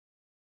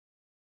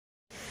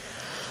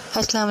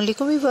Assalamu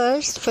alaikum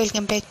viewers,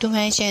 welcome back to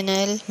my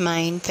channel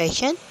Mind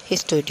Fashion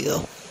Studio.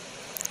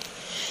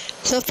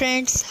 So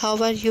friends, how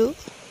are you?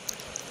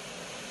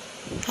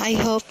 I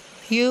hope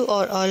you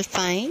are all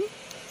fine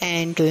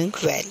and doing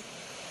well.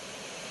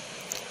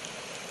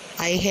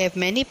 I have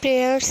many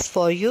prayers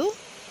for you.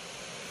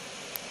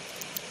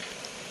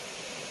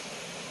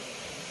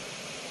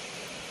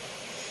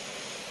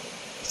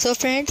 So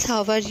friends,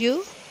 how are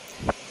you?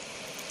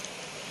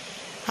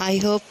 I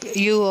hope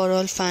you are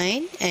all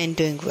fine and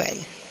doing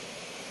well.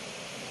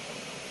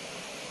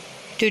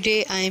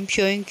 Today I am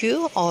showing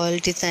you all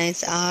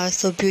designs are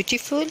so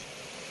beautiful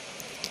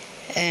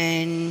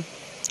and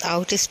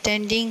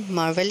outstanding,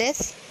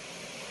 marvelous.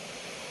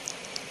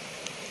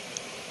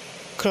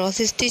 Cross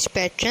stitch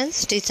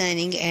patterns,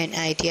 designing and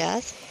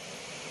ideas.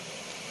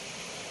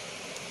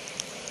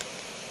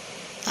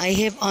 I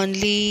have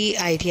only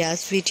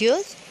ideas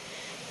videos.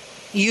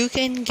 You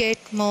can get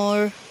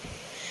more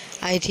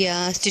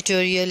ideas,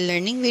 tutorial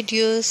learning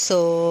videos,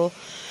 so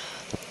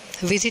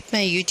visit my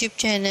YouTube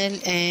channel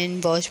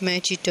and watch my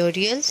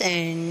tutorials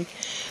and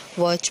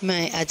watch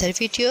my other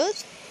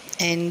videos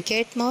and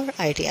get more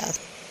ideas.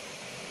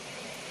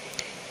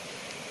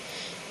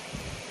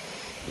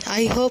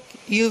 I hope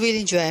you will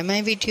enjoy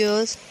my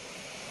videos.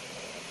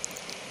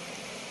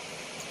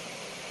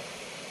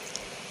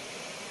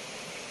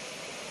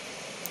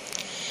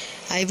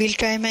 I will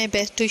try my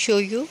best to show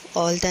you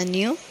all the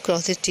new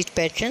cross stitch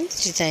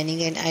patterns,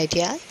 designing and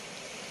ideas.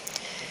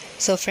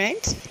 So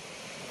friends,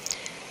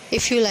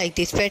 if you like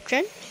this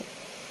pattern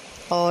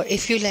or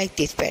if you like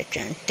this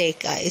pattern,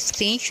 take a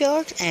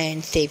screenshot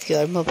and save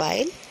your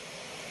mobile.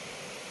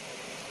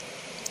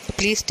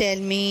 Please tell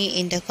me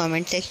in the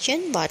comment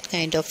section what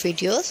kind of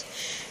videos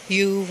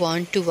you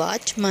want to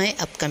watch my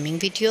upcoming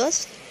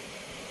videos.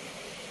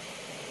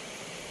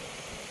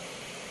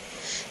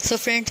 So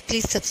friends,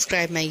 please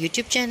subscribe my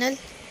YouTube channel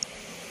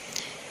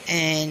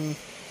and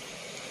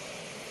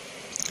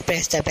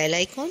press the bell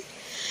icon.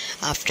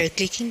 After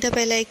clicking the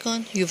bell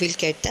icon, you will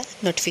get the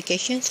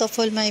notifications of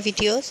all my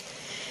videos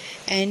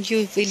and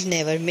you will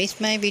never miss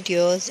my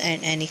videos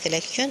and any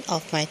collection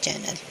of my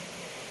channel.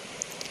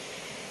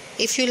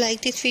 If you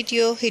like this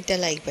video, hit the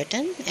like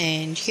button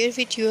and share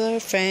with your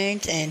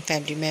friends and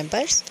family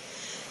members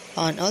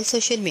on all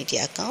social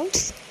media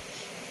accounts.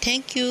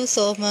 Thank you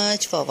so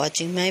much for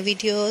watching my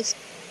videos.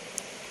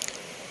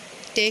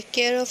 Take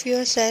care of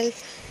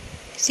yourself.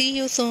 See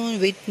you soon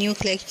with new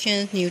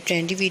collections, new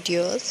trendy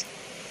videos.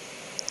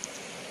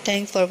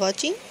 Thanks for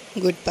watching.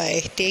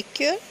 Goodbye. Take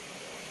care.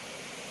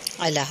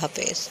 Allah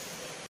Hafiz.